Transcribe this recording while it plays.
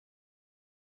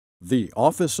The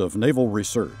Office of Naval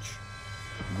Research.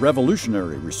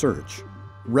 Revolutionary research.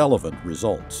 Relevant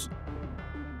results.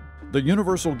 The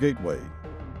Universal Gateway.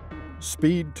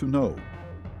 Speed to know.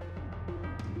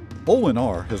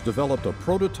 ONR has developed a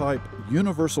prototype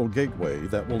universal gateway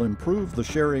that will improve the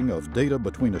sharing of data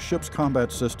between a ship's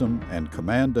combat system and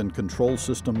command and control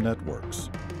system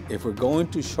networks. If we're going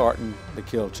to shorten the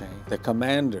kill chain, the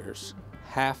commanders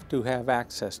have to have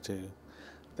access to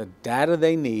the data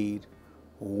they need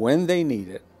when they need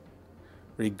it,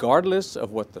 regardless of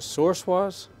what the source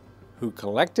was, who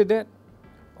collected it,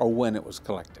 or when it was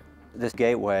collected. This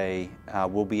gateway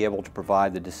will be able to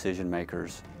provide the decision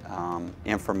makers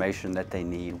information that they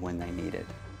need when they need it.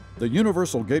 The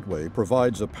Universal Gateway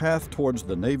provides a path towards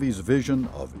the Navy's vision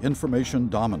of information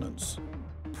dominance.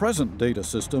 Present data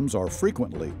systems are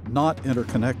frequently not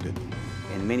interconnected.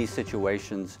 In many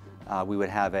situations, we would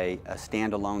have a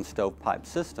standalone stovepipe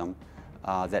system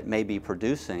that may be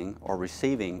producing or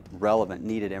receiving relevant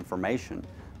needed information,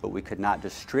 but we could not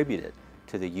distribute it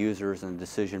to the users and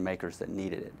decision makers that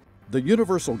needed it. The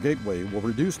Universal Gateway will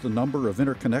reduce the number of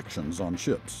interconnections on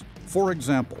ships. For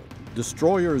example,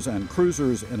 destroyers and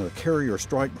cruisers in a carrier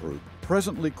strike group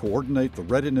presently coordinate the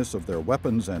readiness of their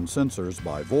weapons and sensors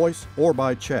by voice or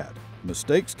by chat.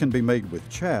 Mistakes can be made with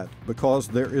chat because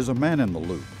there is a man in the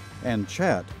loop, and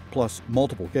chat plus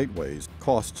multiple gateways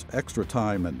costs extra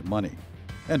time and money.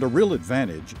 And a real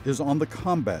advantage is on the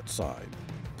combat side.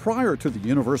 Prior to the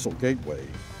Universal Gateway,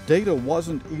 data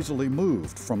wasn't easily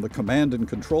moved from the command and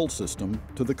control system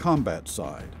to the combat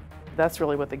side. That's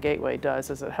really what the gateway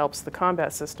does, is it helps the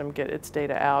combat system get its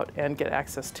data out and get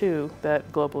access to that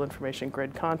global information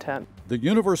grid content. The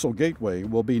Universal Gateway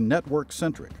will be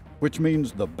network-centric, which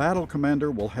means the battle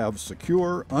commander will have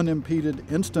secure, unimpeded,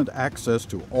 instant access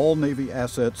to all Navy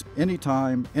assets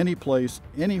anytime, anyplace,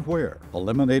 anywhere,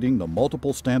 eliminating the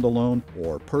multiple standalone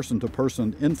or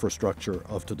person-to-person infrastructure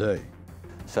of today.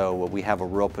 So we have a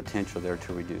real potential there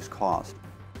to reduce cost.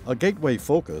 A gateway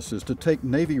focus is to take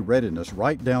Navy readiness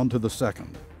right down to the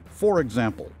second. For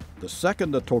example, the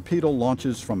second a torpedo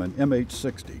launches from an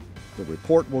MH-60, the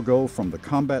report will go from the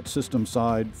combat system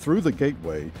side through the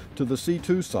gateway to the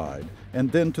C2 side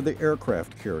and then to the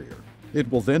aircraft carrier. It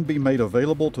will then be made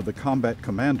available to the combat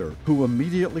commander, who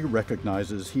immediately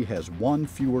recognizes he has one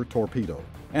fewer torpedo.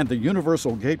 And the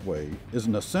Universal Gateway is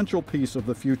an essential piece of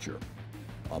the future.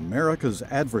 America's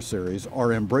adversaries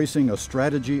are embracing a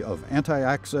strategy of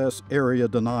anti-access area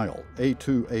denial,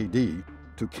 A2AD,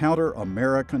 to counter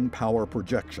American power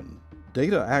projection.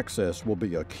 Data access will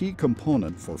be a key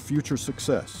component for future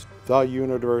success. The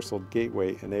Universal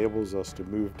Gateway enables us to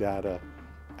move data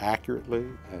accurately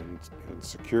and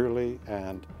securely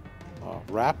and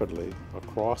rapidly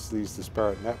across these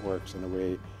disparate networks in a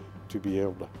way to be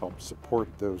able to help support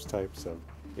those types of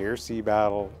air-sea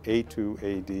battle,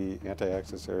 A2AD,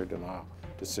 anti-access area denial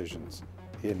decisions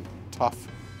in tough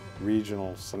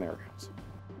regional scenarios.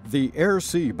 The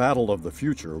air-sea battle of the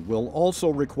future will also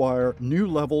require new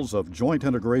levels of joint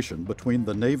integration between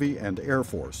the Navy and Air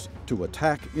Force to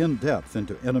attack in depth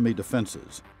into enemy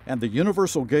defenses. And the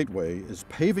Universal Gateway is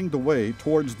paving the way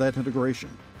towards that integration.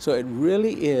 So it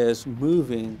really is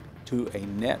moving to a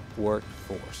networked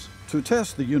force. To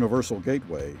test the Universal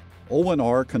Gateway,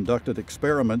 ONR conducted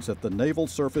experiments at the Naval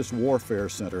Surface Warfare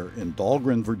Center in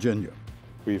Dahlgren, Virginia.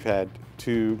 We've had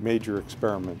 2 major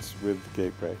experiments with the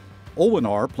Gateway.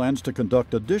 ONR plans to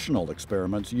conduct additional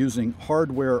experiments using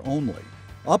hardware only.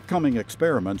 Upcoming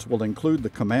experiments will include the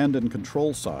command and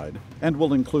control side and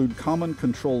will include common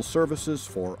control services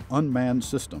for unmanned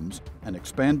systems, an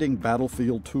expanding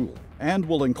battlefield tool, and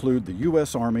will include the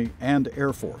U.S. Army and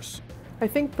Air Force. I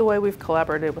think the way we've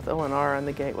collaborated with ONR on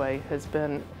the Gateway has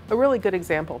been a really good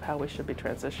example of how we should be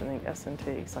transitioning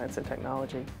S&T, science and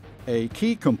technology. A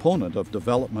key component of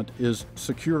development is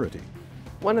security.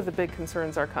 One of the big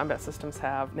concerns our combat systems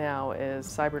have now is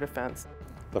cyber defense.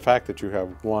 The fact that you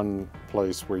have one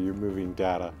place where you're moving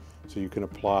data so you can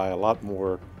apply a lot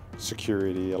more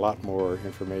security, a lot more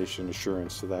information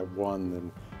assurance to that one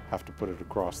than have to put it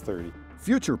across 30.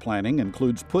 Future planning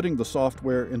includes putting the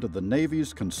software into the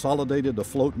Navy's consolidated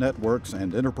afloat networks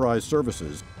and enterprise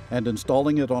services and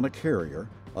installing it on a carrier,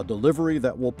 a delivery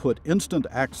that will put instant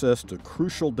access to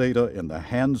crucial data in the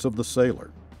hands of the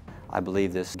sailor. I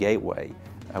believe this gateway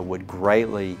would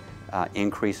greatly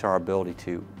increase our ability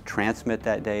to transmit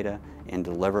that data and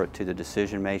deliver it to the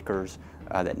decision makers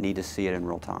that need to see it in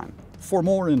real time. For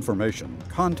more information,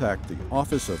 contact the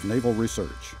Office of Naval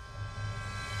Research.